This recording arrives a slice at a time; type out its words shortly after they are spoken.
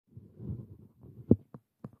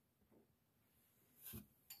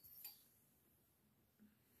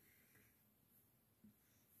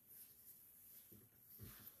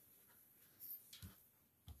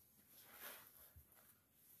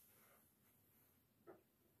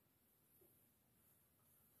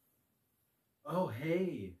Oh,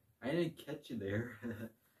 hey, I didn't catch you there.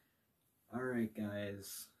 Alright,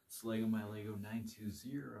 guys, it's Lego My Lego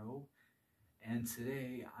 920, and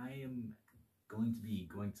today I am going to be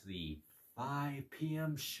going to the 5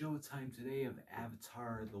 p.m. showtime today of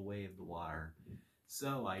Avatar The Way of the Water.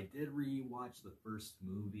 So, I did re-watch the first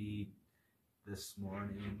movie this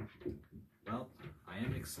morning. Well, I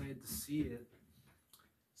am excited to see it.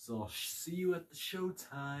 So, I'll see you at the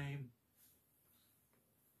showtime.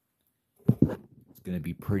 It's gonna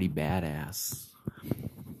be pretty badass.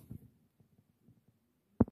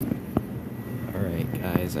 Alright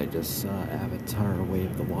guys, I just saw Avatar Way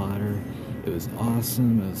of the Water. It was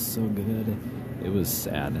awesome, it was so good. It was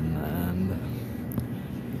sad in the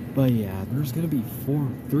end. But yeah, there's gonna be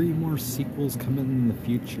three more sequels coming in the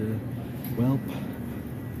future. Well,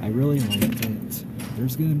 I really liked it.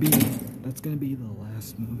 That's gonna be the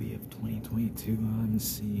last movie of 2022 I'm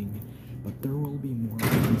seeing. But there will be more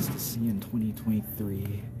movies to see in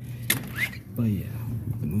 2023. But yeah,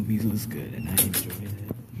 the movie was good and I enjoyed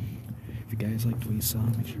it. If you guys liked what you saw,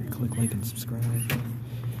 make sure you click like and subscribe.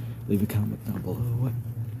 Leave a comment down below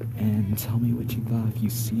and tell me what you thought if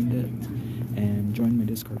you've seen it. And join my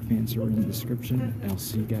Discord fan server in the description. And I'll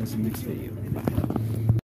see you guys in the next video.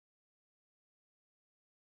 Bye.